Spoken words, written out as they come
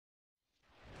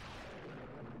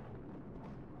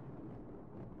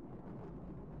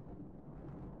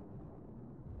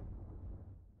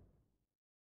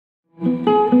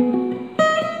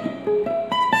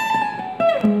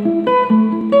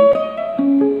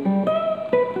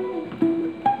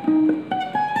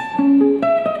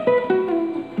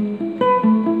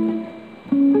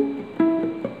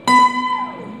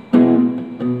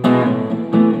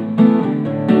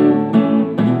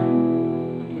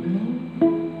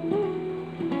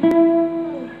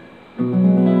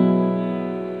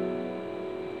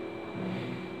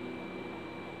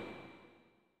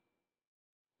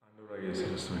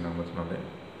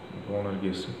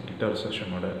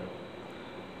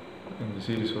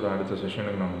சீரிஸோட அடுத்த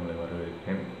செஷனுக்கு நான் உங்களை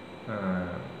வரவேற்கிறேன்.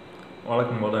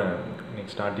 வழக்கம் போல்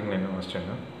இன்றைக்கி ஸ்டார்டிங்கில் என்ன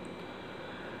வாசிச்சேன்னா,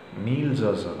 நீல்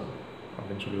ஜாசா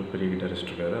அப்படின்னு சொல்லி ஒரு பெரிய கிட்டாரிஸ்ட்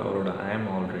இருக்காரு. அவரோட ஐ ஆம்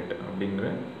ஆல்ரைட் அப்படிங்கிற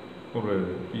ஒரு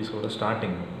பீஸோட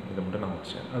ஸ்டார்டிங் இதை மட்டும் நான்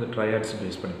வாசித்தேன். அது ட்ரையாட்ஸ்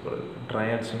பேஸ் பண்ணி போகிறது.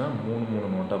 ட்ரையாட்ஸ்னால்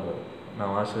மூணு நோட்டாக போகும்.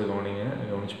 நான் வாசிச்சது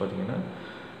கவனிச்சு பார்த்தீங்கன்னா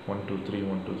 1 2 3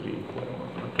 1 2 3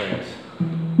 4 ட்ரையாட்ஸ்.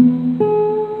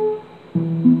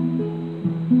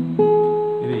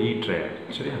 இது இ ட்ரையாட்.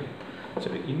 சரியா?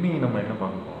 சரி, இன்னைக்கு நம்ம என்ன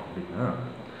பார்க்க போகிறோம் அப்படின்னா,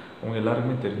 அவங்க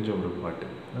எல்லாருக்குமே தெரிஞ்ச ஒரு பாட்டு,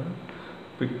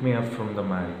 big me up from the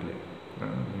மிry.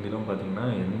 இதெல்லாம் பார்த்தீங்கன்னா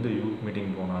எந்த யூத்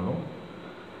மீட்டிங் போனாலும்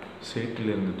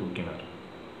சேற்றிலிருந்து தூக்கினார்,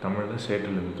 தமிழில்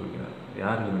சேற்றிலிருந்து தூக்கினார்.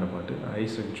 யார் எழுதின பாட்டு?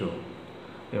 ஐசக் ஜோ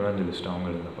எவாஞ்சலிஸ்ட் அவங்க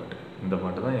எழுதின பாட்டு. இந்த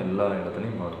பாட்டு தான் எல்லா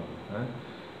இடத்துலையும் பாடுவோம்.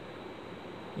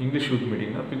 English youth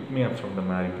மீட்டிங்னா big me up from the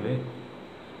மிry,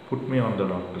 put me on the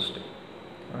doctors டே,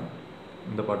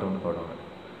 இந்த பாட்டை வந்து பாடுவாங்க.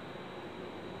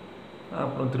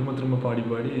 அப்புறம் திரும்ப பாடி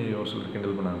ஒரு சிலர்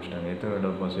கிண்டல் பண்ண ஆரம்பிச்சிட்டாங்க, எத்தனை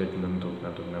தடவை சேட்டிலேருந்து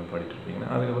தூக்கினா பாடிட்டு இருப்பீங்கன்னா.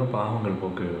 அதுக்கப்புறம் பாவங்கள்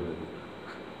போக்கு இருந்தது,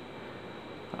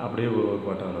 அப்படியே ஒரு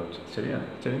பாட்டாக ஆரம்பிச்சு. சரியா?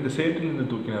 சரி, இந்த சேட்டிலேருந்து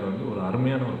தூக்கினார் வந்து ஒரு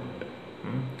அருமையான ஒரு பாட்டு.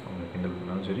 அவங்க கிண்டல்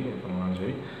பண்ணாலும் சரி, எது பண்ணாலும்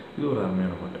சரி, இது ஒரு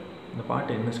அருமையான பாட்டு. இந்த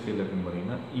பாட்டு என்ன ஸ்கேலில் இருக்குன்னு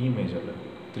பார்த்தீங்கன்னா இ மேஜரில்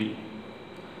இருக்குது, 3.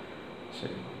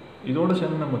 சரி, இதோடு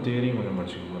சேர்ந்து நம்ம தியரியும் கொஞ்சம்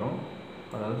படிச்சுக்க போகிறோம்.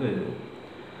 அதாவது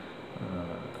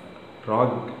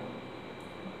rock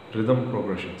rhythm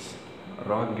progressions,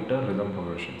 rock guitar rhythm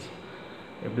progressions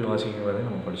எப்படி வாசிக்கிறதே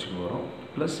நம்ம படிச்சுக்க போகிறோம்.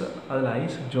 ப்ளஸ் அதில்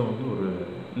ஐசக் ஜோ வந்து ஒரு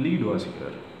லீடு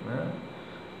வாசிக்கிறார்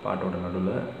பாட்டோட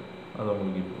நடுவில். அதை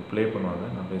உங்களுக்கு இப்போ ப்ளே பண்ணுவாங்க,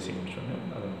 நான் பேசி முடிச்சோன்னே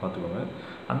அதை பார்த்துக்கோங்க.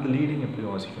 அந்த லீடிங் எப்படி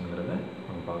வாசிக்கணுங்கிறத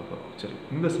நம்ம பார்க்க போகிறோம். சரி,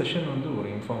 இந்த செஷன் வந்து ஒரு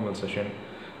இன்ஃபார்மல் செஷன்.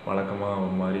 வழக்கமாக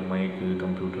ஒரு மாதிரி மைக்கு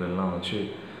கம்ப்யூட்டர் எல்லாம் வச்சு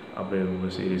அப்படியே ரொம்ப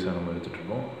சீரியஸாக நம்ம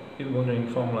எடுத்துகிட்ருக்கோம். இது கொஞ்சம்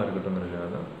இன்ஃபார்மலாக இருக்கட்டும்ங்கிறதுக்காக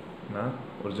தான் நான்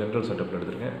ஒரு ஜென்ரல் செட்டப்பில்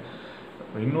எடுத்திருக்கேன்.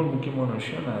 இன்னொரு முக்கியமான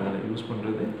விஷயம், நான் அதில் யூஸ்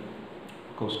பண்ணுறது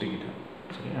அக்கோஸ்டிக் கிட்டார்.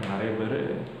 சரியா? நிறைய பேர்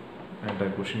என்கிட்ட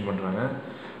கொஷின் பண்ணுறாங்க,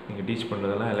 நீங்கள் டீச்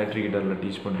பண்ணுறதெல்லாம் எலக்ட்ரிக் கிட்டாரில்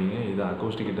டீச் பண்ணுறீங்க, இது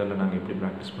அக்கோஸ்டிக் கிட்டாரில் நாங்கள் எப்படி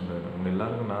ப்ராக்டிஸ் பண்ணுறது? உங்கள்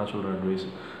எல்லாருக்கும் நான் சொல்கிற அட்வைஸ்,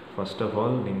 ஃபர்ஸ்ட் ஆஃப்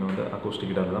ஆல் நீங்கள் வந்து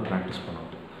அக்கோஸ்டிக் கிட்டாரில் தான் ப்ராக்டிஸ்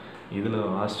பண்ணணும். இதில்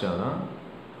வாசித்தா தான்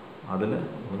அதில்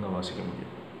ஒழுங்காக வாசிக்க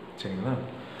முடியும். சரிங்களா?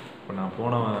 இப்போ நான்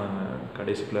போன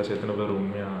கடைசி கிளாஸ் எத்தனை பேர்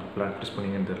உண்மையாக ப்ராக்டிஸ்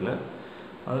பண்ணிங்கன்னு தெரில.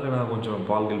 அதில் நான் கொஞ்சம்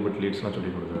பால் கில்பர்ட் லீட்ஸ்லாம்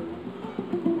சொல்லி கொடுக்குறேன்.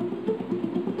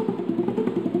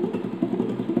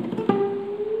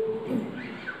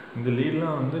 இந்த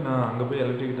லீட்லாம் வந்து நான் அங்கே போய்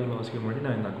எலக்ட்ரிக் கிட்டாரில் வாசிக்க மாட்டேன்,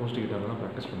 நான் இந்த அக்கோஸ்டிக் கிட்டாரில் தான்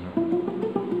ப்ராக்டிஸ் பண்ணேன்.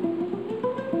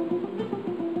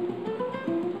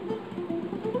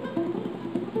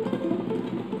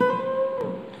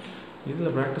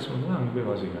 இதில் ப்ராக்டிஸ் பண்ணி அங்கே போய்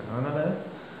வாசிக்கிறேன். அதனால்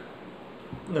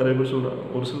நிறைய பேர் சொல்கிறாங்க,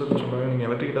 ஒரு சிலர் சொல்கிறாங்க, நீங்கள்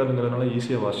எலக்ட்ரிக் கிட்டாருங்கிறதுனால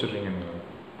ஈஸியாக வாசிச்சிட்றீங்கன்னு.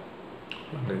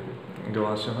 இங்கே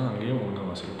வாசிச்சோன்னா அங்கேயும் ஒழுங்காக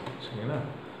வாசிக்கலாம். சரிங்களா?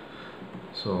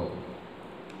 ஸோ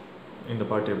இந்த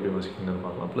பாட்டு எப்படி வாசிக்கிறதுன்னு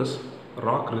பார்க்கலாம். ப்ளஸ்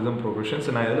ராக் ரிதம் ப்ரோக்ரஷன்ஸ்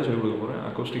நான் எதில் சொல்லிக் கொடுக்க போகிறேன்?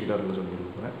 அக்கோஸ்டிக் கிட்டாரில் சொல்லிக்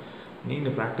கொடுக்க போகிறேன்.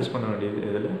 நீங்கள் ப்ராக்டிஸ் பண்ண வேண்டியது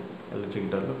எதில்? எலக்ட்ரிக்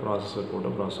கிட்டாரில் ப்ராசஸர்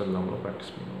போட்டு ப்ராசஸர் இல்லாமல்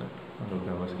ப்ராக்டிஸ் பண்ணுங்க,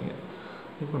 அந்த வாசிங்க.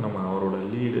 இப்போ நம்ம அவரோட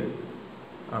லீடு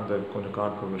அந்த கொஞ்சம்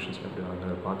கார்ட் ப்ரோக்ரஷன்ஸ் எப்படி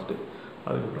வாங்க பார்த்துட்டு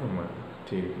அதுக்கப்புறம் நம்ம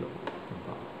தியரிக்குள்ள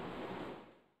பார்ப்போம்.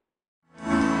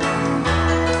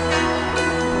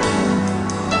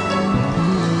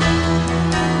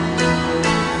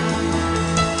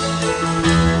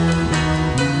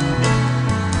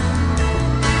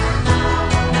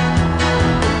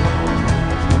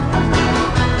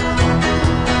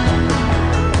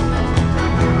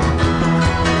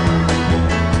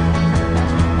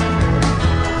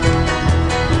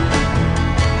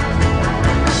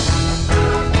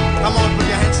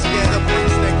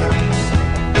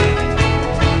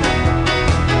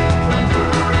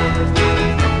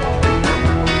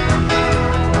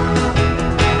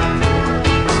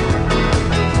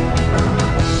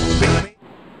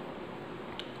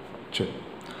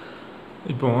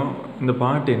 இப்போ இந்த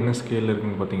பாட்டு என்ன ஸ்கேலில்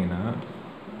இருக்குதுன்னு பார்த்தீங்கன்னா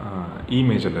இ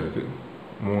மேஜரில் இருக்குது,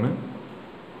 3.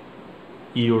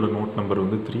 ஈயோட நோட் நம்பர்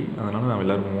வந்து 3, அதனால் நான்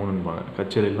எல்லோரும் 3ன்பாங்க.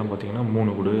 கச்சேரிலாம் பார்த்தீங்கன்னா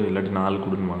 3 கொடு இல்லாட்டி 4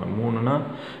 கொடுன்பாங்க. 3னா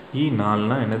இ,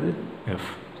 4னா என்னது?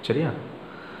 எஃப். சரியா?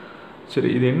 சரி,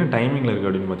 இது என்ன டைமிங்கில் இருக்குது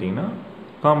அப்படின்னு பார்த்தீங்கன்னா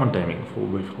காமன் டைமிங்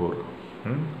 4/4.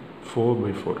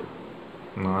 4/4,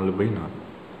 4/4.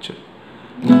 சரி,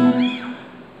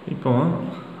 இப்போ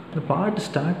இந்த பாட்டு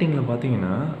ஸ்டார்டிங்கில்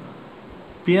பார்த்தீங்கன்னா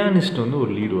பியானிஸ்ட் வந்து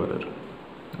ஒரு லீடு வர்றாரு,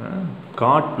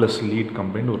 கார்ட் ப்ளஸ் லீட்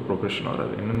கம்பைன்ட் ஒரு ப்ரொக்ரஷன்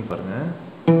வர்றாரு. என்னென்னு பாருங்கள்.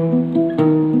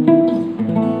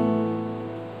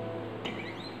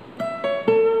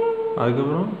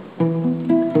 அதுக்கப்புறம்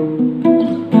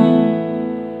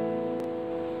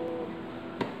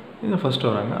இதை ஃபஸ்ட்டு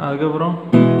வராங்க. அதுக்கப்புறம்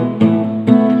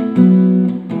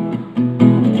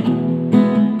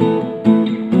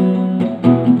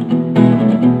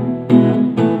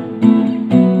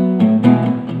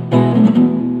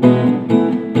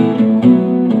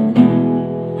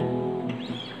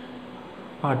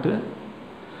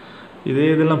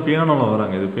இதெல்லாம் பியானோவில்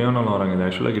வராங்க, இது பியானோவில் வராங்க, இது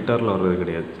ஆக்சுவலாக கிட்டாரில் வர்றது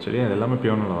கிடையாது. சரியா, இது எல்லாமே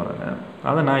பியானோவில் வராங்க.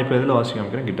 அதை நான் இப்போ இதில் வாசிக்க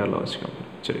காமிக்கிறேன், கிட்டாரில் வாசிக்க காமிக்கிறேன்.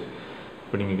 சரி,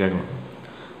 இப்போ நீங்கள் கேட்கலாம்,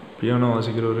 பியானோ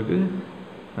வாசிக்கிறவருக்கு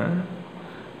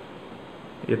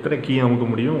எத்தனை கீ அமுக்க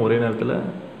முடியும் ஒரே நேரத்தில்?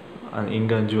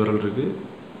 இங்கே 5 விரல் இருக்குது,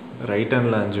 ரைட்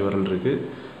ஹேண்டில் 5 விரல் இருக்குது.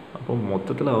 அப்போ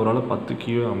மொத்தத்தில் அவரால் 10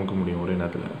 கீயை அமுக்க முடியும் ஒரே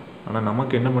நேரத்தில். ஆனால்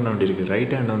நமக்கு என்ன பண்ண வேண்டியிருக்கு,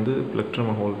 ரைட் ஹேண்ட் வந்து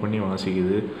பிளெக்ட்ரமை ஹோல்ட் பண்ணி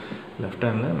வாசிக்குது, லெஃப்ட்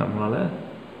ஹேண்டில் நம்மளால்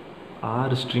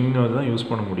 6 ஸ்ட்ரிங்கை தான் யூஸ்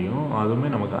பண்ண முடியும், அதுவுமே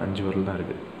நமக்கு 5 விரல் தான்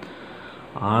இருக்குது.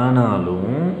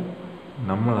 ஆனாலும்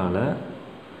நம்மளால்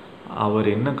அவர்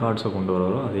என்ன கார்ட்ஸை கொண்டு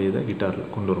வராரோ அதே தான்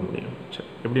கிட்டாரில் கொண்டு வர முடியும். சரி,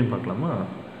 எப்படின்னு பார்க்கலாமா?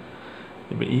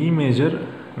 இப்போ இ மேஜர்,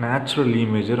 நேச்சுரல் இ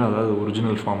மேஜர், அதாவது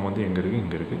ஒரிஜினல் ஃபார்ம் வந்து எங்கே இருக்குது,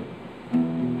 இங்கே இருக்குது.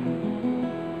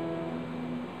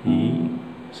 இ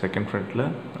செகண்ட் ஃப்ரெட்டில்,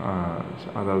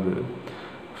 அதாவது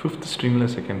 5th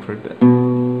ஸ்ட்ரிங்கில் second Fred,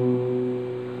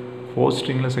 4th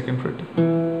ஸ்ட்ரிங்கில் second Fred,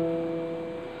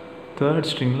 3rd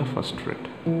ஸ்ட்ரிங்கில் first Fred.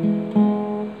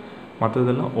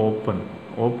 மற்றதெல்லாம்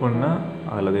ஓப்பன்னா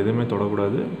அதில் எதுவுமே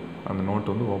தொடக்கூடாது, அந்த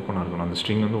நோட் வந்து ஓப்பனாக இருக்கணும், அந்த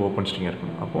ஸ்ட்ரிங் வந்து ஓப்பன் ஸ்ட்ரிங்காக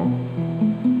இருக்கணும். அப்போது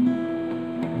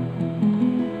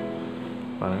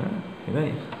பாருங்கள்,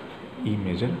 இதுதான் இ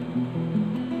மேஜர்.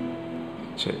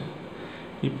 சரி,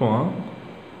 இப்போ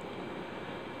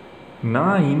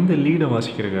நான் இந்த லீடை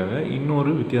வாசிக்கிறதுக்காக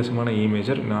இன்னொரு வித்தியாசமான இ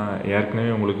மேஜர் நான்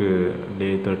ஏற்கனவே உங்களுக்கு டே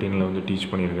 13 வந்து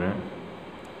டீச் பண்ணியிருக்கிறேன்.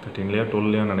 13லையா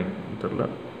 12லையா தெரில.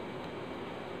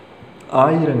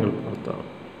 ஆயிரங்கள் பார்த்தால்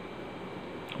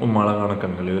அழகான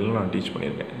கண்கள், இதெல்லாம் நான் டீச்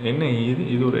பண்ணியிருக்கேன். என்ன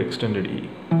இது ஒரு எக்ஸ்டெண்டட் இ.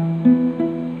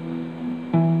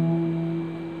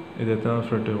 இது எத்தனை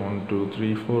ஃப்ரெட்டு? 1 2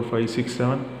 3 4 5 6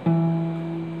 7.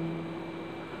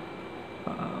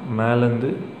 மேலேருந்து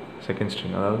செகண்ட்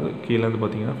ஸ்ட்ரிங், அதாவது கீழேருந்து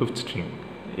பார்த்தீங்கன்னா 5th ஸ்ட்ரிங்.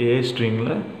 ஏ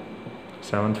ஸ்ட்ரிங்கில்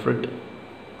 7th Fred,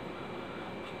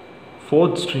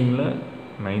 4th ஸ்ட்ரிங்கில்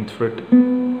 9th Fred,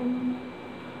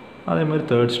 அதே மாதிரி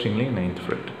 3rd ஸ்ட்ரிங்லேயும் 9th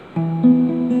ஃப்ரெட்.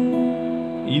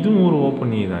 இதுவும் ஒரு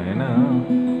ஓப்பன் இ தான். ஏன்னா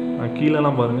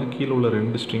கீழெல்லாம் பாருங்கள், கீழே உள்ள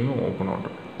 2 ஸ்ட்ரிங்கும் ஓப்பன்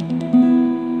ஆகும்.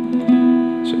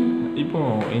 சரி, இப்போ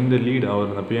இந்த லீடு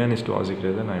அவர் அந்த பியானிஸ்ட்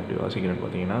வாசிக்கிறத நான் எப்படி வாசிக்கிறேன்னு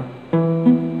பார்த்தீங்கன்னா,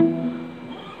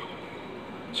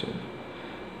 சரி,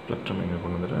 பிளக்ட்ரம் எங்கே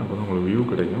கொண்டு வந்துடுறேன், அப்போ தான் உங்களுக்கு வியூ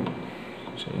கிடைக்கும்.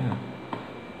 சரியா,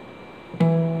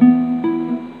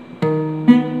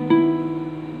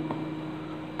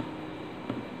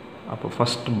 அப்போ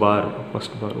ஃபஸ்ட் பார்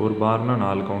ஒரு பார்னால்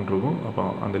 4 கவுண்ட் இருக்கும். அப்போ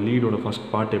அந்த லீடோட ஃபஸ்ட்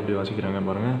பார்ட் எப்படி வாசிக்கிறாங்க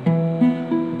பாருங்கள்.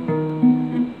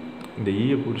 இந்த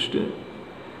ஈயை பிடிச்சிட்டு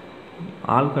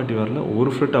ஆள்காட்டி வரல ஒரு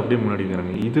ஃப்ரெட் அப்படியே முன்னாடி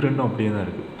இருக்கிறாங்க. இது ரெண்டும் அப்படியே தான்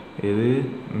இருக்குது. இது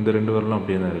இந்த 2 வரலும்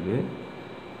அப்படியே தான் இருக்குது.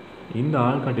 இந்த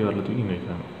ஆள்காட்டி வரல தூக்கி இங்கே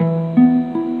வைக்கிறாங்க.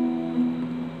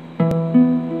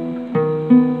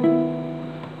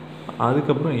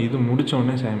 அதுக்கப்புறம் இது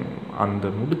முடித்தோடனே அந்த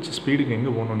முடிச்ச ஸ்பீடுக்கு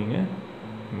எங்கே போகணும், நீங்கள்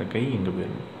இந்த கை இங்கே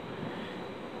போயிடணும்.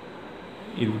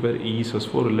 இதுக்கு பேர் இ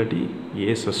sus4 இல்லாட்டி ஏ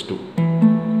sus2.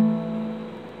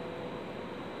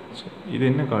 இது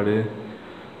என்ன card?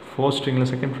 4th ஸ்ட்ரிங்கில்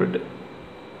second Fred,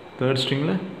 3rd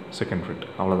ஸ்ட்ரிங்கில் second Fred,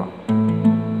 அவ்வளோதான்.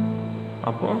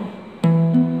 அப்போ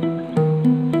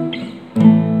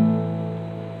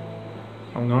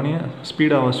அவங்க கவனிய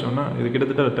ஸ்பீடாக வாசிச்சோன்னா இது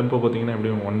கிட்டத்தட்ட டெம்போ பார்த்தீங்கன்னா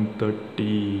எப்படியும்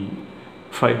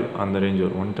 135 அந்த ரேஞ்ச்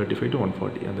வரும். 135 to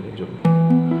 140 அந்த ரேஞ்ச் வரும்.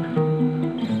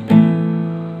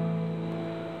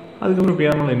 அதுக்கப்புறம்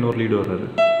பியானோவில் இன்னொரு லீடு வர்றாரு.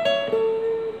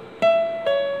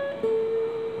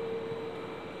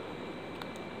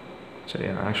 சரி,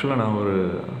 ஆக்சுவலாக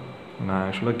நான்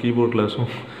ஆக்சுவலாக கீபோர்ட்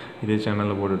கிளாஸும் இதே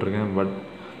சேனலில் போட்டுட்ருக்கேன். But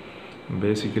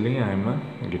basically I am a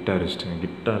guitarist.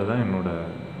 Guitar தான் என்னோடய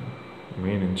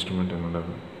மெயின் இன்ஸ்ட்ருமெண்ட்.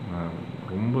 நான்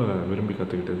ரொம்ப விரும்பி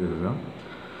கற்றுக்கிட்டது இதுதான்.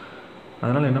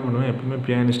 அதனால் என்ன பண்ணுவேன், எப்பவுமே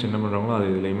பியானிஸ்ட் என்ன பண்ணுறாங்களோ அதை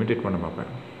இதில் இமிட்டேட் பண்ண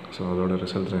பார்ப்பேன். ஸோ அதோட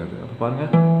ரிசல்ட் தான் இது. அப்போ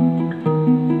பாருங்கள்,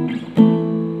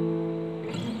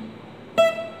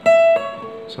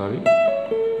 சாரி,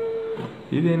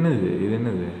 இது என்னது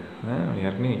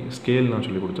ஏற்கனவே ஸ்கேல் நான்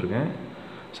சொல்லி கொடுத்துருக்கேன்.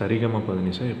 சரிகமா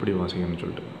பதனிசா எப்படி வாசிக்கணும்னு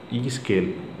சொல்லிட்டு. இ ஸ்கேல்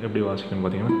எப்படி வாசிக்கணும்னு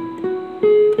பார்த்தீங்கன்னா,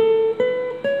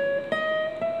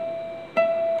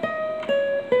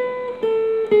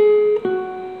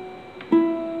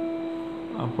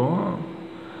 அப்போது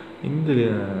இந்த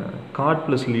கார்ட்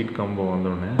ப்ளஸ் லீட் காம்போ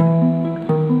வந்தோடனே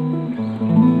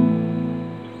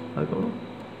அதுக்கப்புறம்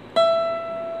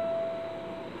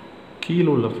கீழே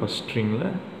உள்ள ஃபஸ்ட் ஸ்ட்ரிங்கில்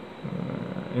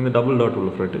இந்த டபுள் டாட்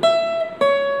உள்ள ஃப்ரெட்டு,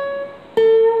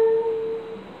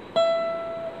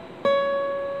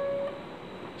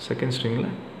 செகண்ட் ஸ்ட்ரிங்கில்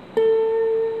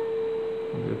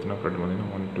எத்தனை ஃப்ரெட் பார்த்தீங்கன்னா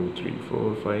 1 2 3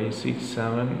 4 5 6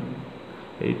 7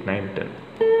 8 9 10.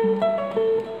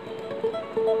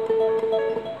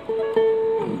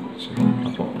 சரி,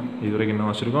 அப்போ இது வரைக்கும் என்ன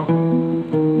வச்சுருக்கோம்?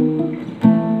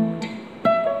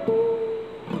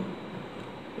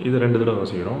 இது 2 தடவை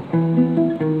வாசிக்கிறோம்.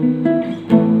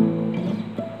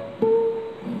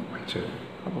 சரி,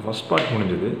 அப்போ ஃபஸ்ட் பார்ட்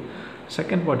முடிஞ்சது.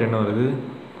 செகண்ட் பார்ட் என்ன வருது?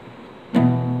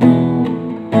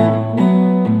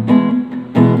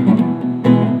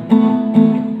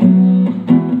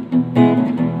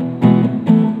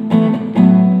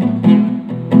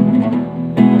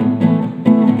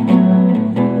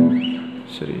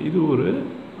 சரி, இது ஒரு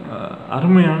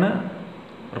அருமையான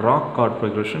rock card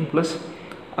progression plus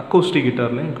acoustic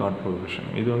கிட்டார்லேயும் card progression.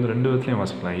 இது வந்து 2 விதத்துலையும்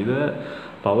வாசிக்கலாம். இதை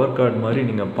பவர் கார்டு மாதிரி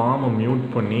நீங்கள் பாமை மியூட்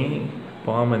பண்ணி,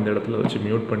 பாமை இந்த இடத்துல வச்சு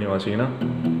மியூட் பண்ணி வாசிங்கன்னா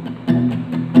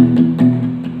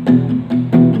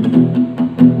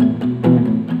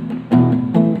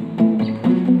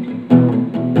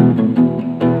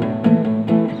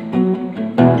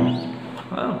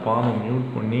பாமை மியூட்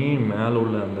பண்ணி மேலே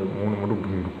உள்ள அந்த 3 மட்டும்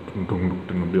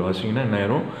இப்படி வாசிங்கன்னா என்ன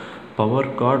ஆயிரும்?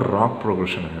 பவர் கார்டு ராக்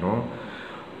ப்ரோக்ரஷன் ஆயிரும்.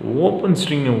 ஓப்பன்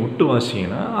ஸ்ட்ரிங்கை விட்டு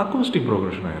வாசிங்கன்னா அக்கோஸ்டிக்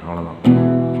ப்ரோக்ரஷன் ஆயிரும். அவ்வளோதான்.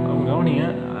 அவங்க கவனிங்க,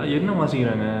 என்ன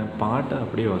வாசிக்கிறாங்க? பாட்டை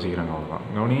அப்படியே வாசிக்கிறாங்க, அவ்வளோதான்.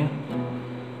 கவனிங்க,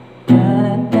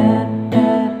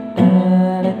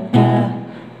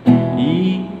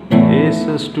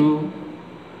 E8sus2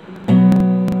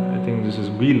 I think this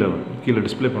is B11. கீழே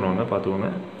டிஸ்பிளே பண்ணுவாங்க, பார்த்துக்கோங்க.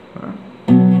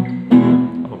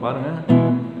 அப்போ பாருங்கள்,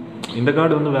 இந்த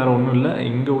கார்டு வந்து வேறு ஒன்றும் இல்லை,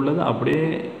 இங்கே உள்ளது அப்படியே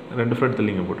 2 ஃப்ரெட்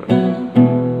தள்ளிங்க போட்டுறேன்.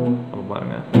 அப்போ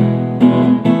பாருங்கள்,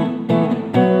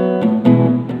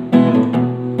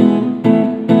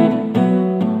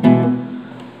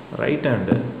 ரைட்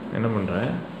ஹேண்டு என்ன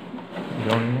பண்ணுறேன்?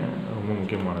 கவனிங்க, ரொம்ப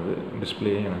முக்கியமானது.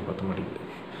 டிஸ்பிளே எனக்கு பற்ற மாட்டேங்குது.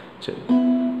 சரி,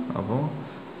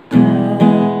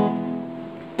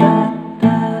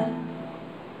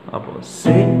 அப்போ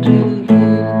சேற்றில்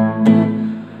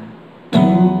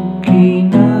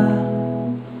தூக்கினா,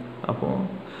 அப்போ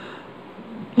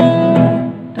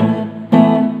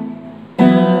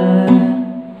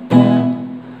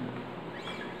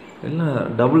எல்லாம்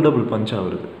டபுள் பஞ்சாக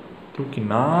வருது.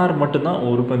 தூக்கினார் மட்டும்தான்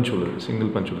ஒரு பஞ்ச் உள்ளது,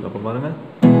 சிங்கிள் பஞ்ச் உள்ளது. அப்போ பாருங்கள்,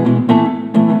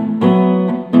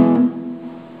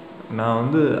 நான்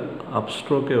வந்து அப்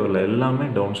ஸ்ட்ரோக்கே வரல, எல்லாமே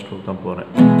டவுன் ஸ்ட்ரோக் தான்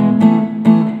போகிறேன்.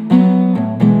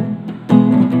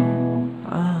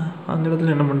 அந்த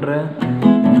இடத்துல என்ன பண்ணுறேன்?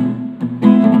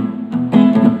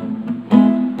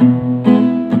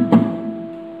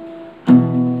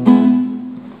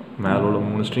 மேலே உள்ள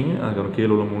 3 ஸ்ட்ரிங், அதுக்கப்புறம்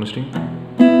கீழே உள்ள 3 ஸ்ட்ரிங்,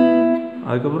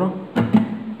 அதுக்கப்புறம்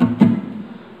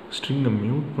ஸ்ட்ரிங்கை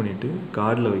மியூட் பண்ணிவிட்டு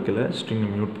கார்டில் வைக்கல, ஸ்ட்ரிங்கை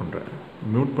மியூட் பண்ணுறேன்.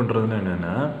 மியூட் பண்ணுறதுன்னா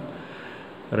என்னென்னா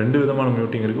 2 விதமான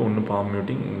மியூட்டிங் இருக்குது. ஒன்று பாம்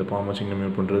மியூட்டிங், இந்த பாம் வச்சு இங்கே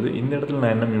மியூட் பண்ணுறது. இந்த இடத்துல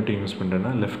நான் என்ன மியூட்டிங் யூஸ்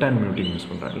பண்ணுறேன்னா லெஃப்ட் ஹேண்ட் மியூட்டிங் யூஸ்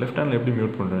பண்ணுறேன். லெஃப்ட் ஹேண்டில் எப்படி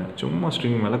மியூட் பண்ணுறேன்? சும்மா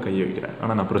ஸ்ட்ரிங் மேலே கையை வைக்கிறேன்,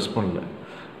 ஆனால் நான் ப்ரெஸ் பண்ணல.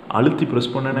 அழுத்தி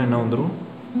ப்ரெஸ் பண்ணேன்னா என்ன வந்துடும்?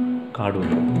 கார்டு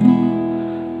வந்துடும்.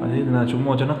 அதே இது நான் சும்மா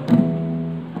வச்சேன்னா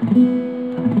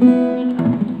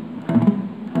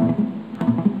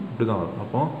இப்படி தான் வரும்.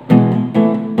 அப்போ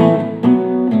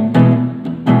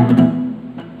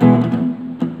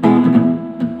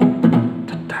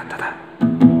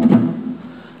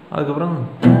அதுக்கப்புறம்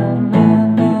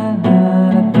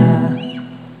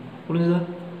புரிஞ்சுதா?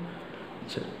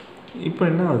 சரி, இப்போ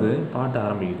என்ன ஆகுது? பாட்டு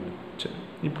ஆரம்பிக்குது. சரி,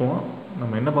 இப்போ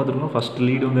நம்ம என்ன பார்த்துருக்கோம்? ஃபர்ஸ்ட்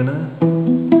லீடு வந்து என்ன?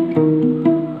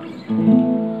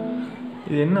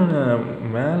 இது என்ன?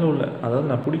 மேலே உள்ள, அதாவது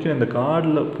நான் பிடிக்கிற இந்த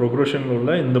கார்டில் ப்ரோக்ரஷனில்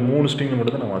உள்ள இந்த 3 ஸ்ட்ரிங்கை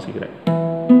மட்டும் தான் நான் வாசிக்கிறேன்.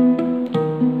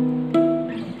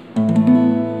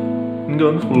 இங்கே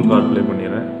வந்து ஃபுல் கார்டு ப்ளே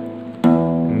பண்ணிடுறேன்.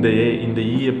 இந்த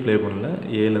ஈயை ப்ளே பண்ணல,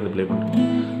 ஏலேருந்து ப்ளே பண்ணுறேன்.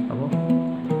 அப்போ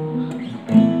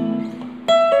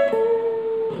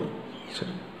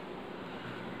சரி,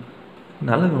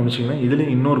 நல்லா கவனிச்சிங்கன்னா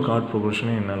இதுலேயும் இன்னொரு கார்ட்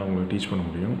ப்ரோக்ரஷனே என்னால் உங்களுக்கு டீச் பண்ண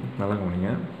முடியும். நல்லா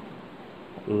கவனிங்க.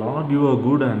 Lord you are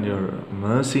good and your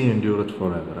Mercy என்டியூரத்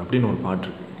for ever அப்படின்னு ஒரு பாட்டு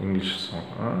இருக்குது, இங்கிலீஷ் சாங்,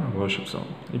 வர்ஷிப்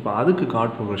சாங். இப்போ அதுக்கு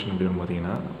கார்ட் ப்ரோக்ரஷன் எப்படி வரும்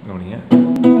பார்த்தீங்கன்னா, கவனிங்க.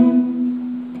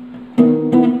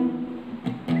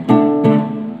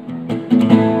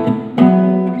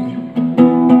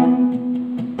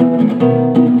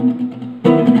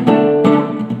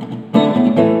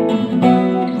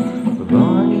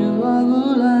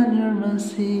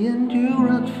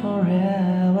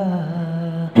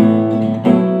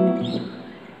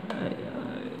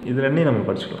 இது ரெண்டையும் நம்ம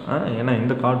படிச்சுக்கலாம். ஏன்னா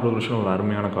இந்த கார்ட் ப்ரோக்ரஷன் ஒரு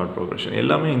அருமையான கார்ட் ப்ரோக்ரஷன்.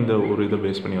 எல்லாமே இந்த ஒரு இதை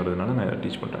பேஸ் பண்ணி வரதுனால நான் இதை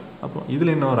டீச் பண்ணுறேன். அப்போ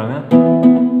இதில் என்ன வராங்க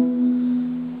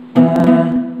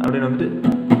அப்படின்னு வந்துட்டு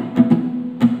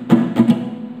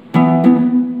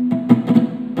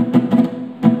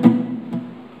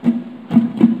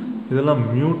இதெல்லாம்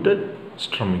மியூட்டட்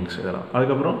ஸ்ட்ரம்மிங்ஸ் இதெல்லாம்.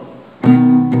 அதுக்கப்புறம்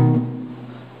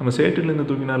நம்ம சேட்டிலேருந்து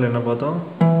தூக்கினால என்ன பார்த்தோம்?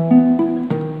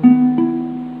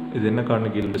 இது என்ன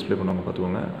கார்டுன்னு கீழே டிஸ்பிளே பண்ணுவாங்க,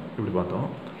 பார்த்துக்கோங்க. இப்படி பார்த்தோம்.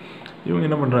 இவங்க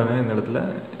என்ன பண்ணுறாங்க, இந்த இடத்துல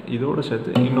இதோடு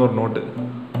சேர்த்து இன்னொரு நோட்டு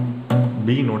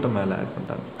பி நோட்டை மேலே ஆட்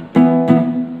பண்ணிட்டாங்க.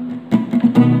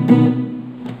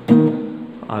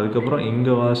 அதுக்கப்புறம்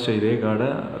இங்கே வாசித்த இதே கார்டை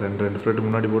ரெண்டு ஃப்ரெட்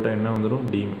முன்னாடி போட்டால் என்ன வந்துடும்,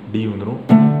 டி வந்துடும்.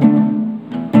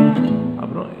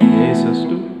 அப்புறம் ஏ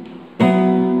சஸ்டு,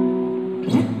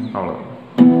 அவ்வளோ.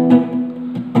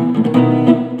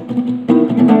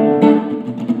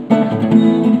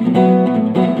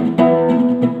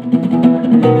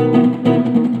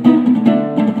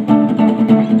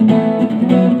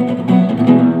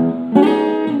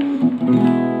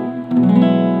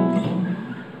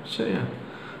 சரியா?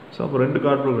 ஸோ அப்போ 2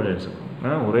 கார்ட் ப்ரோக்ராம்ஸ்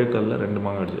ஒரே காலில் 2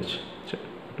 மாங்க அடிச்சாச்சு. சரி,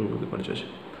 2 இது படிச்சாச்சு.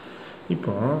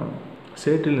 இப்போ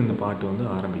சேட்டில் இந்த பாட்டு வந்து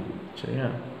ஆரம்பிக்குது. சரியா?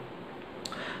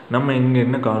 நம்ம இங்கே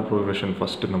என்ன கார்ட் ப்ரோக்ரஷன்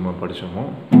ஃபஸ்ட்டு நம்ம படித்தோமோ,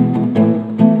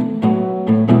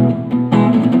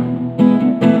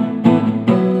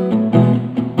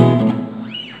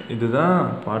 இதுதான்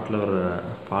பாட்டில் வர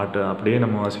பாட்டு அப்படியே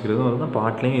நம்ம வாசிக்கிறதும் அதுதான்,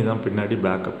 பாட்லேயும் இதுதான் பின்னாடி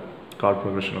பேக்கப் கார்ட்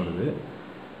ப்ரோக்ரஷன் வருது.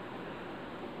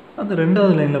 அந்த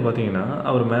 2வது லைனில் பார்த்தீங்கன்னா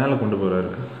அவர் மேலே கொண்டு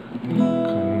போகிறாரு.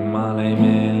 கண்மாலை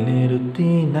மேல்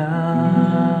நிறுத்தினா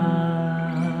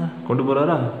கொண்டு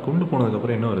போகிறாரா? கொண்டு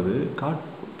போனதுக்கப்புறம் என்ன வருது, கார்ட்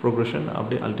ப்ரோக்ரஷன்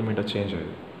அப்படியே அல்டிமேட்டாக சேஞ்ச்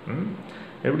ஆகுது.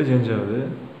 எப்படி சேஞ்ச் ஆகுது?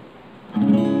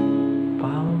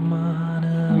 பாவமான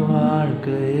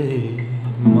வாழ்க்கையை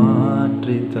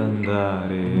மாற்றி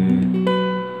தந்தாரே,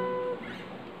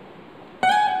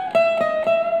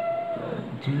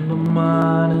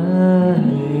 துன்பமான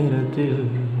நேரத்தில்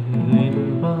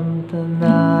இன்பம்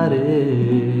தந்தாரே.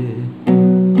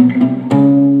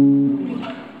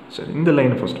 சரி, இந்த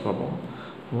லைனை ஃபஸ்ட்டு பார்ப்போம்.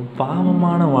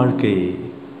 பாவமான வாழ்க்கை,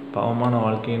 பாவமான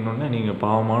வாழ்க்கைன்னொன்னே நீங்கள்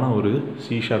பாவமான ஒரு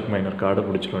சி ஷார்ப் மைனர் கார்டை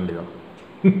பிடிச்சிட வேண்டியதான்.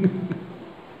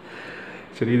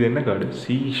 சரி, இது என்ன card?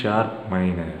 C sharp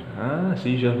minor.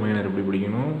 C sharp minor எப்படி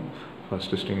பிடிக்கணும்?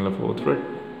 First ஸ்ட்ரிங்கில் 4th Fred,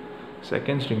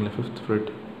 second ஸ்ட்ரிங்கில் 5th Fred,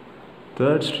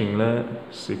 third ஸ்ட்ரிங்கில்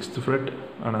 6th Fred,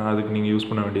 ஆனால் அதுக்கு நீங்கள் யூஸ்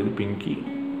பண்ண வேண்டியது Pinki.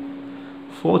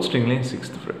 4th ஸ்ட்ரிங்லேயும்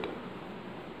 6th Fred.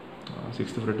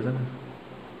 6th Fred தானே?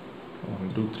 1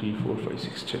 2 3 4 5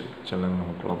 6. சரி, செல்லங்க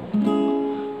நம்ம குழப்பம்.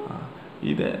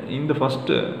 இதை இந்த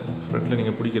ஃபஸ்ட்டு ஃப்ரெட்டில்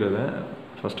நீங்கள் பிடிக்கிறத,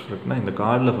 ஃபஸ்ட் ஃப்ரெட்னா இந்த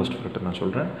கார்டில் ஃபஸ்ட் ஃப்ரெட்டை நான்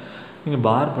சொல்கிறேன். நீங்கள்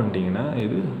பார் பண்ணிட்டீங்கன்னா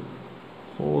இது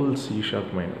whole C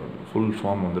sharp minor full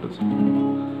form வந்துடுது.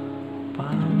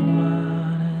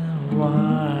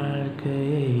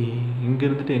 வாழ்க்கையை இங்கே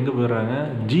இருந்துட்டு எங்கே போயிடுறாங்க?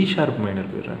 ஜி ஷார்ப்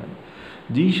மைனர் போயிடுறாங்க.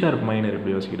 ஜி ஷார்ப் மைனர்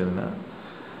எப்படி யோசிக்கிறதுனா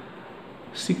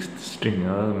 6th ஸ்ட்ரிங்,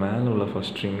 அதாவது மேலே உள்ள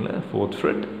ஃபஸ்ட் ஸ்ட்ரிங்கில் 4th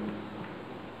ஃப்ரெட்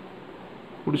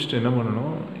பிடிச்சிட்டு என்ன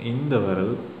பண்ணணும், இந்த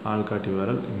விரல் ஆள்காட்டி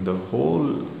விரல் இந்த ஹோல்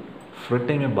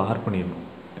ஃப்ரெட்டையுமே பார் பண்ணிடணும்.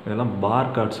 இதெல்லாம் பார்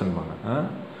கார்ட்ஸ்ன்பாங்க.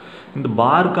 இந்த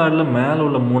பார் கார்டில் மேலே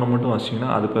உள்ள 3 மட்டும் வாசிச்சிங்கன்னா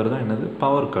அது பேர் தான் என்னது,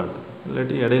 பவர் கார்டு.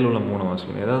 இல்லாட்டி இடையில உள்ள 3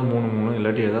 வாசிக்கணும், ஏதாவது 3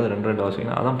 இல்லாட்டி ஏதாவது 2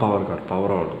 வாசிக்கணும், அதான் பவர் கார்டு,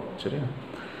 பவராக வரும். சரியா?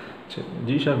 சரி,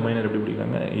 ஜி ஷார்ப் மைனர் எப்படி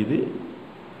பிடிக்காங்க? இது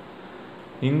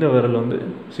இந்த விரல் வந்து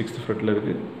 6th ஃப்ரெட்டில்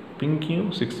இருக்குது, பிங்கியும்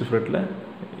 6th ஃப்ரெட்டில்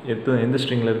எந்த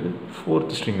ஸ்ட்ரிங்கில் இருக்குது?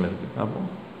 4th ஸ்ட்ரிங்கில் இருக்குது. அப்போ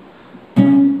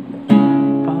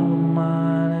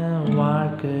பாவமான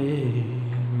வாழ்க்கையை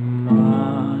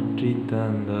மாற்றி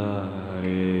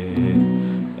தந்தாரே,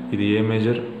 இது ஏ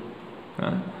மேஜர்,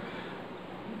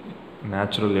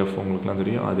 நேச்சுரல் எஃப் உங்களுக்குலாம்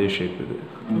தெரியும், அதே ஷேப் இது.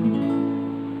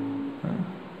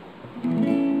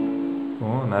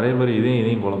 நிறைய பேர்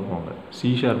இதையும் குழப்புவாங்க. சி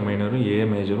ஷார்ப் மைனரும் ஏ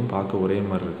மேஜரும் பார்க்க ஒரே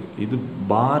மாதிரி இருக்குது. இது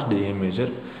பார்டு ஏ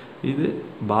மேஜர், இது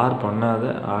பார் பண்ணாத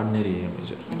ஆர்டினரி ஏ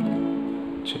மேஜர்.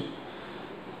 சரி,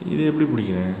 இது எப்படி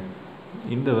பிடிக்கிறேன்?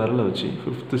 இந்த விரலை வச்சு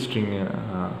 5th string,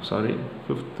 sorry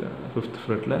 5th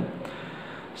ஃப்ரெட்டில்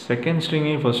second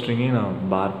ஸ்ட்ரிங்கையும் first ஸ்ட்ரிங்கையும் நான்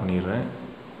பார் பண்ணிடுறேன்.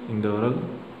 இந்த விரல்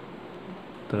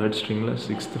 3rd ஸ்ட்ரிங்கில்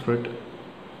 6th ஃப்ரெட்,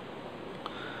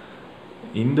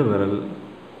 இந்த விரல்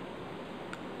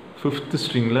 5th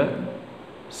ஸ்ட்ரிங்கில்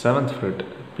 7th Fred,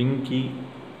 Pinki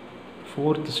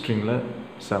 4th ஸ்ட்ரிங்கில்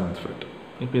 7th Fred.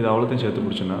 இப்போ இது அவ்வளோத்தையும் சேர்த்து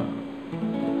பிடிச்சோன்னா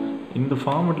இந்த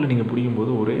ஃபார்மெட்டில் நீங்கள்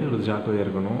பிடிக்கும்போது ஒரே ஒரு ஜாக்கிரதையாக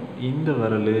இருக்கணும். இந்த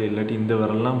விரல் இல்லாட்டி இந்த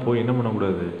விரல்லாம் போய் என்ன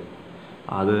பண்ணக்கூடாது,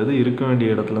 அது இருக்க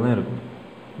வேண்டிய இடத்துல தான் இருக்கும்.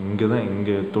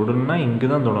 இங்கே தொடணுன்னா இங்கே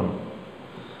தான் தொடணும்.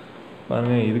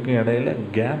 பாருங்கள், இதுக்கும் இடையில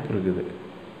கேப் இருக்குது.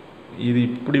 இது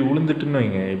இப்படி விழுந்துட்டுன்னு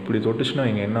வைங்க, இப்படி தொட்டுச்சுன்னா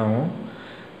வைங்க, என்ன ஆகும்,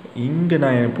 இங்கே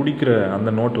நான் பிடிக்கிற அந்த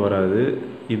நோட்டு வராது,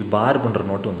 இது பார் பண்ணுற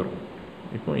நோட்டு வந்துடும்.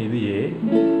 இப்போ இது ஏ.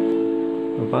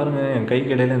 பாருங்கள், என்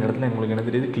கைக்கு இடையில இந்த இடத்துல உங்களுக்கு என்ன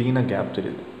தெரியுது, க்ளீனாக கேப்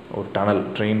தெரியுது, ஒரு டனல்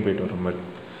ட்ரெயின் போயிட்டு வர மாதிரி.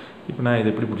 இப்போ நான்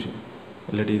இது எப்படி பிடிச்சேன்,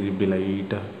 இல்லாட்டி இது இப்படி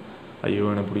லைட்டாக, ஐயோ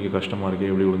எனக்கு பிடிக்க கஷ்டமாக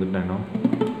இருக்குது, எப்படி விழுந்துட்டேன் இன்னும்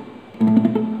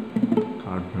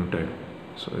கார்ட் மியூட் ஆகிடும்.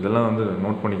 ஸோ இதெல்லாம் வந்து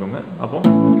நோட் பண்ணிக்கோங்க. அப்போ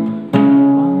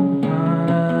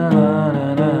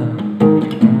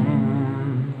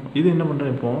இது என்ன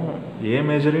பண்ணுறேன், இப்போ ஏ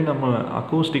மேஜரையும் நம்ம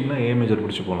அக்கோஸ்டிக்னா ஏ மேஜர்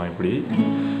பிடிச்சி போகலாம். இப்படி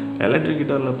எலக்ட்ரிக்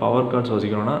கிட்டாரில் பவர் கார்ட்ஸ்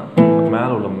வசிக்கணும்னா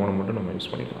மேலே உள்ள 3 மட்டும் நம்ம யூஸ்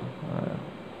பண்ணிக்கலாம்.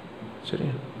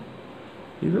 சரியா?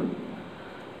 இது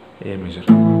ஏ மேஜர்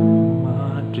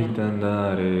மாற்றி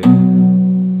தந்தாரு.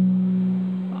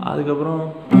 அதுக்கப்புறம்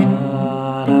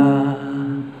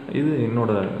இது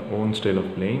என்னோட ஓன் ஸ்டைல்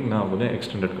ஆஃப் பிளேயிங். நான் கொஞ்சம்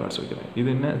எக்ஸ்டெண்டட் கார்ட்ஸ் வைக்கிறேன். இது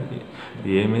என்ன,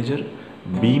 ஏ மேஜர்,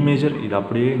 பி மேஜர், இது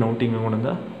அப்படியே நோட்டிங்க கொண்டு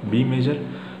வந்தால் பி மேஜர்,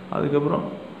 அதுக்கப்புறம்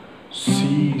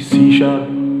சி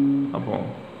ஷார்ப். அப்போ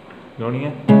கவனிங்க,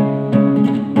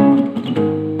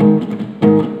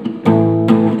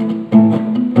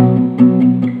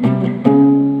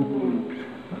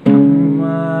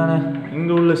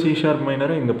 இங்கே உள்ள சி ஷார்ப்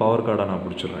மைனரை இந்த பவர் கார்டை நான்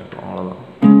பிடிச்சிடுறேன். இப்போ அவ்வளோதான்.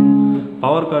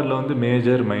 பவர் கார்டில் வந்து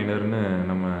மேஜர் மைனர்னு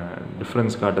நம்ம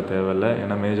டிஃப்ரென்ஸ் காட்ட தேவையில்லை.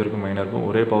 ஏன்னா மேஜருக்கும் மைனருக்கும்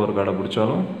ஒரே பவர் கார்டை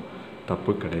பிடிச்சாலும்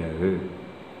தப்பு கிடையாது.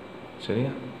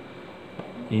 சரியா?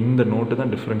 இந்த நோட்டு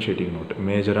தான் டிஃப்ரென்ஷியேட்டிங் நோட்டு,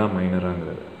 மேஜராக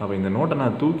மைனராங்கிறது. அப்போ இந்த நோட்டை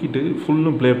நான் தூக்கிட்டு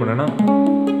ஃபுல்லும் ப்ளே பண்ணேன்னா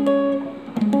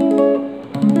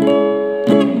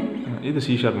இது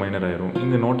சி ஷார்ப் மைனர் ஆயிரும்.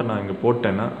 இந்த நோட்டை நான் இங்கே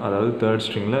போட்டேன்னா, அதாவது தேர்ட்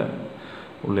ஸ்ட்ரிங்கில்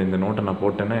உள்ள இந்த நோட்டை நான்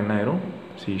போட்டேன்னா என்ன ஆயிரும்,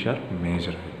 சி ஷார்ப்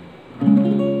மேஜர் ஆயிரும்.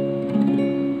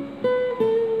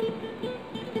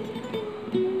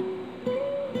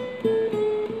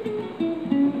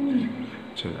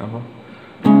 சரி, அப்போ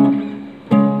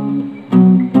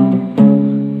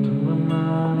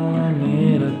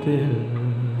நேரத்தில்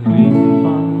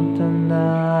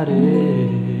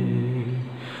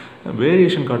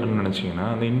வேரியேஷன் காட்டணும்னு நினச்சிங்கன்னா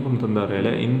அந்த இன்பம்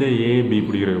தந்தாரையில் இந்த ஏபி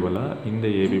பிடிக்கிறதுக்கு பதிலாக இந்த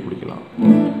ஏபி பிடிக்கலாம்.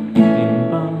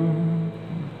 இன்பம்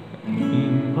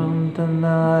இன்பம்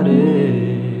தந்தாரே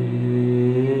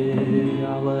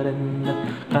அவர் என்ன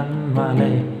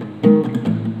கண்மலை.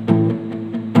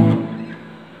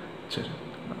 சரி,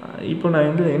 இப்போ நான்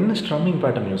வந்து என்ன ஸ்ட்ரம்மிங்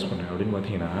பேட்டர்ன் யூஸ் பண்ணேன் அப்படின்னு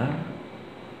பார்த்தீங்கன்னா,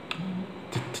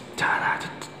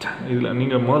 இதில்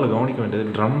நீங்கள் முதல்ல கவனிக்க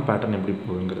வேண்டியது ட்ரம் பேட்டர்ன் எப்படி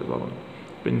போகுங்கிறது பார்க்கணும்.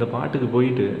 இப்போ இந்த பாட்டுக்கு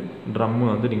போயிட்டு ட்ரம்மு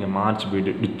வந்து நீங்கள் March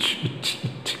beat ditch ditch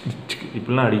ditch ditch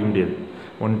இப்படிலாம் அடிக்க முடியாது.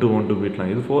 1-2 பீட்லாம்.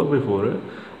 இது 4/4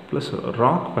 ப்ளஸ்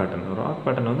ராக்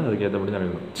பேட்டர்ன் வந்து அதுக்கு ஏற்றபடி தான்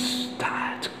அடிக்கணும்.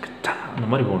 அந்த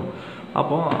மாதிரி போகணும்.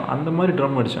 அப்போது அந்த மாதிரி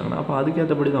ட்ரம் அடித்தாங்கன்னா அப்போ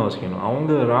அதுக்கேற்றபடி தான் வாசிக்கணும்.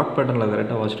 அவங்க ராக் பேட்டர்னில்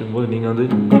கரெக்டாக வாசிக்கும் போது நீங்கள் வந்து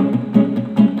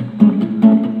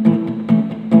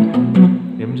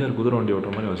எம்ஜிஆர் குதிரை வண்டி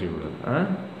ஓட்டுற மாதிரி வாசிக்கக்கூடாது.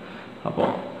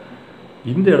 அப்போது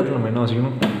இந்த இடத்துல நம்ம என்ன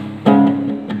வாசிக்கணும்,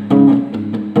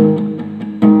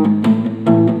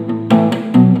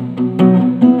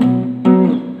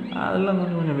 அதெல்லாம்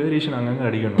கொஞ்சம் வேரியேஷன் அங்கங்கே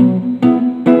அடிக்கணும்.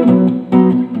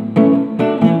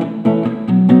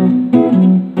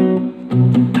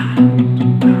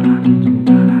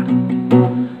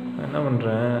 என்ன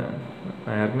பண்ணுறேன்,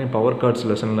 நான் ஏற்கனவே பவர் கார்ட்ஸ்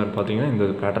லெசனில் பார்த்தீங்கன்னா இந்த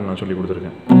பேட்டர்ன் நான் சொல்லி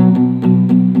கொடுத்துருக்கேன்.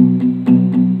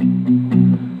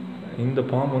 இந்த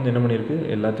பாம் வந்து என்ன பண்ணியிருக்கு,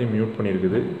 எல்லாத்தையும் மியூட்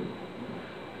பண்ணியிருக்குது.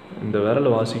 இந்த விரலை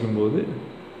வாசிக்கும்போது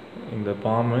இந்த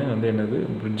பாம்பு வந்து என்னது,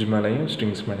 பிரிட்ஜ் மேலேயும்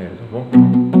ஸ்ட்ரிங்ஸ் மேலே இருக்கும்.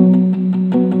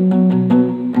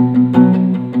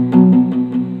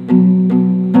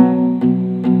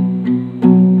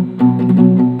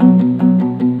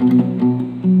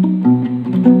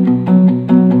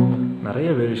 நிறைய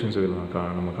வேரியேஷன்ஸ்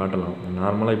இதெல்லாம் நம்ம காட்டலாம்.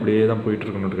 நார்மலாக இப்படியே தான்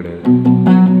போயிட்டுருக்கணும் கிடையாது.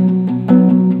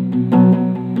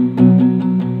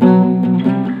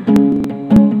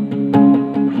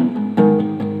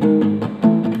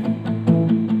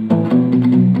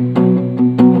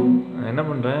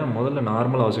 முதல்ல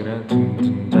நார்மலாக வாசிக்கிறேன்.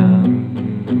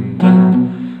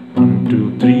 1 2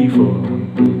 3 4 1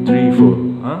 2 3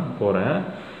 4 போகிறேன்.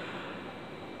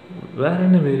 வேற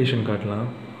என்ன வேரியேஷன் காட்டலாம்,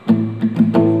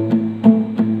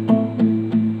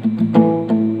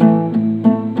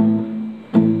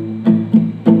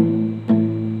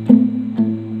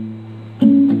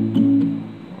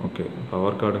 ஓகே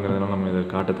பவர் கார்டுங்கிறதுனால நம்ம இதை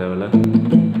காட்ட தேவையில்ல.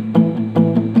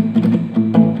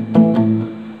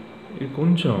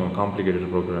 கொஞ்சம்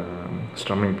காம்ப்ளிகேட்டட் ப்ரோக்ராம்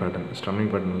ஸ்ட்ரம்மிங்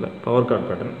பேட்டர்ன் இல்லை, பவர் கார்ட்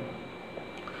பேட்டர்ன்.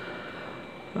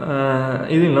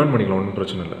 இதையும் லேர்ன் பண்ணிக்கலாம், ஒன்றும்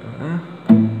பிரச்சனை இல்லை.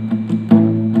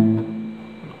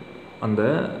 அந்த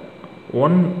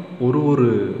ஒரு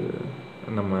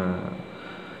நம்ம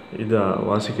இதை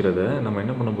வாசிக்கிறத நம்ம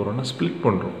என்ன பண்ண போகிறோம்னா ஸ்ப்ளிட்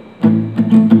பண்ணுறோம்.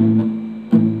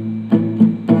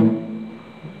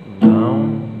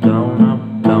 டவுன் டவுன் அப்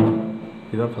டவுன்,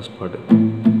 இதுதான் ஃபஸ்ட் பாட்டு.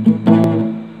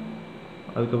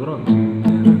 அதுக்கப்புறம்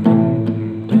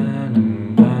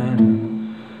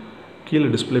கீழே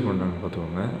டிஸ்பிளே பண்ணுறாங்க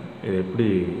பார்த்துக்கோங்க. இது எப்படி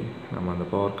நம்ம அந்த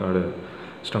பவர் கார்டு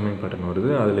ஸ்ட்ரம்மிங் பேட்டர்ன் வருது,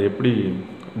 அதில் எப்படி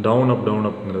டவுன்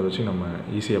அப்ங்கிறத வச்சு நம்ம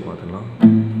ஈஸியாக பார்த்துக்கலாம்.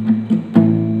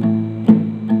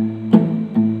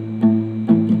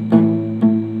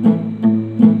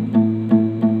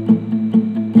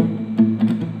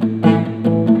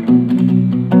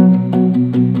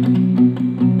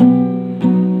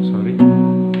 சாரி,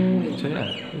 சரியா,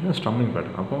 இதுதான் ஸ்ட்ரம்மிங்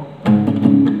பேட்டர்ன். அப்போ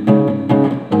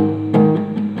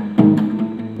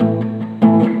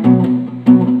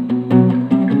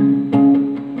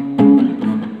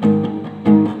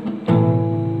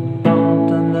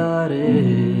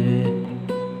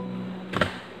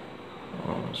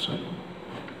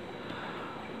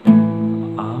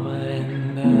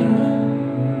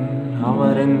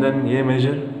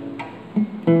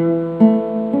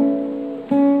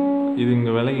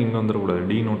விலகி இங்கே வந்துடக்கூடாது,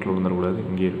 டி நோட்டில் வந்துடக்கூடாது,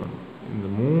 இங்கே இருக்கணும். இந்த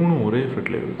 3 ஒரே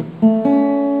ஃப்ரெட்டில் இருக்குது.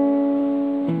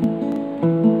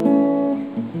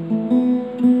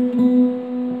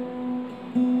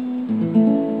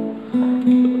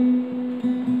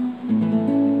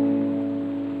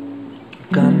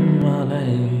 கண்மலை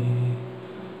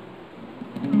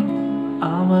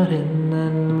அவர்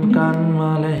என்னன்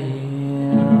கண்மலை,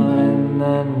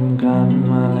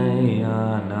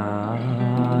 கண்மலையானா.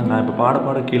 நான் இப்போ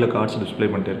பாட கீழே கார்ட்ஸ் டிஸ்பிளே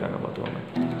பண்ணிட்டே இருக்காங்க, பார்த்துக்கோங்க.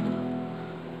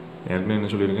 ஏற்கனவே என்ன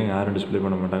சொல்லியிருக்கேன், யாரும் டிஸ்பிளே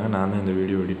பண்ண மாட்டாங்க, நான் தான் இந்த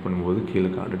வீடியோ எடிட் பண்ணும்போது கீழே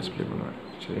கார்டு டிஸ்பிளே பண்ணுவேன்.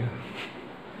 சரியா?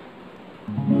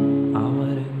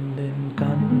 அவர் எந்தன்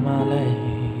கண்மலை,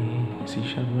 C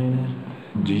sharp minor,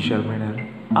 G sharp minor.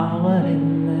 அவர்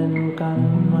எந்தன்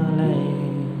கண்மலை,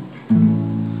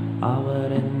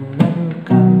 அவர் எந்தன்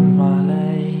கண்மலை.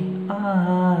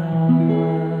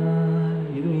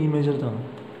 இது இமேஜர் தான்.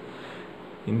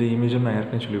 இந்த இமேஜர் நான்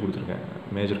ஏற்கனவே சொல்லி கொடுத்துருக்கேன்.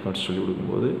 மேஜர் கார்ட்ஸ் சொல்லி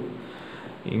கொடுக்கும்போது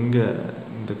இங்கே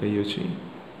இந்த கையை வச்சு,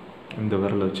 இந்த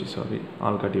விரலை வச்சு, சாரி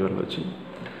ஆள்காட்டி விரலை வச்சு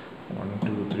 1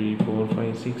 2 3 4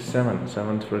 5 6 7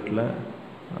 7th ஃப்ரெட்டில்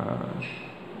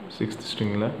 6th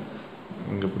ஸ்ட்ரிங்கில்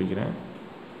இங்கே பிடிக்கிறேன்.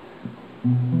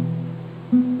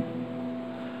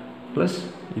 ப்ளஸ்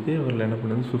இதே விரல் என்ன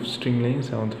பண்ணுது, 5th ஸ்ட்ரிங்லேயும்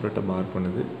 7th ஃப்ரெட்டை பார்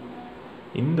பண்ணுது.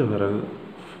 இந்த விரல்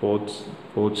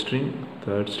 4th string,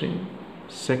 3rd string,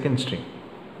 2nd string.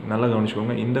 நல்லா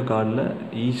கவனிச்சுக்கோங்க, இந்த கார்டில்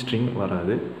இ ஸ்ட்ரிங்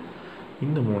வராது.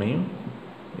 இந்த 3ஐயும்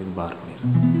இது பார்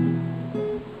பண்ணிடுறேன்.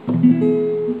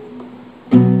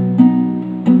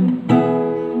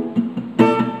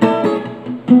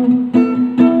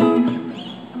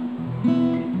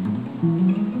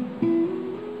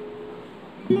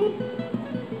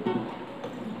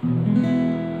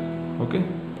 ஓகே,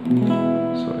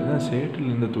 ஸோ இதான்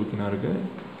சேட்டிலேருந்து தூக்கினா இருக்கு.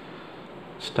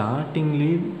 Starting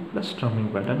lead plus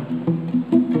strumming pattern.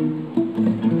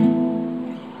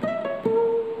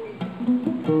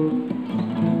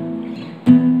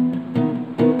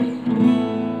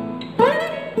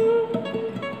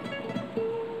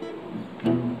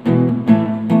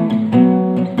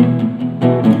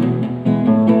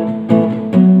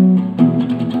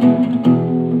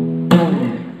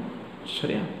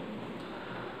 சரியா?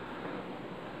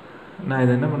 நான்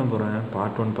இதை என்ன பண்ண போகிறேன்,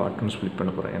 பார்ட் 1 பார்ட் 2 ஸ்ப்ளிட்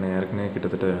பண்ண போகிறேன். ஏன்னா ஏற்கனவே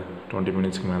கிட்டத்தட்ட 20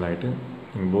 மினிட்ஸ்க்கு மேலே ஆகிட்டு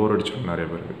நீங்கள் போர் அடிச்சுட்டு நிறைய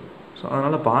பேருக்கு. ஸோ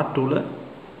அதனால் பார்ட் 2ல்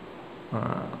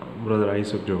பிரதர்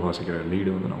ஐசக் ஜோ வாசிக்கிற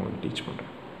லீடு வந்து நான் உங்களுக்கு டீச்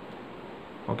பண்ணுறேன்.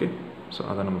 ஓகே, ஸோ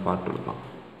அதை நம்ம பார்ட் 2ல் பார்ப்போம்.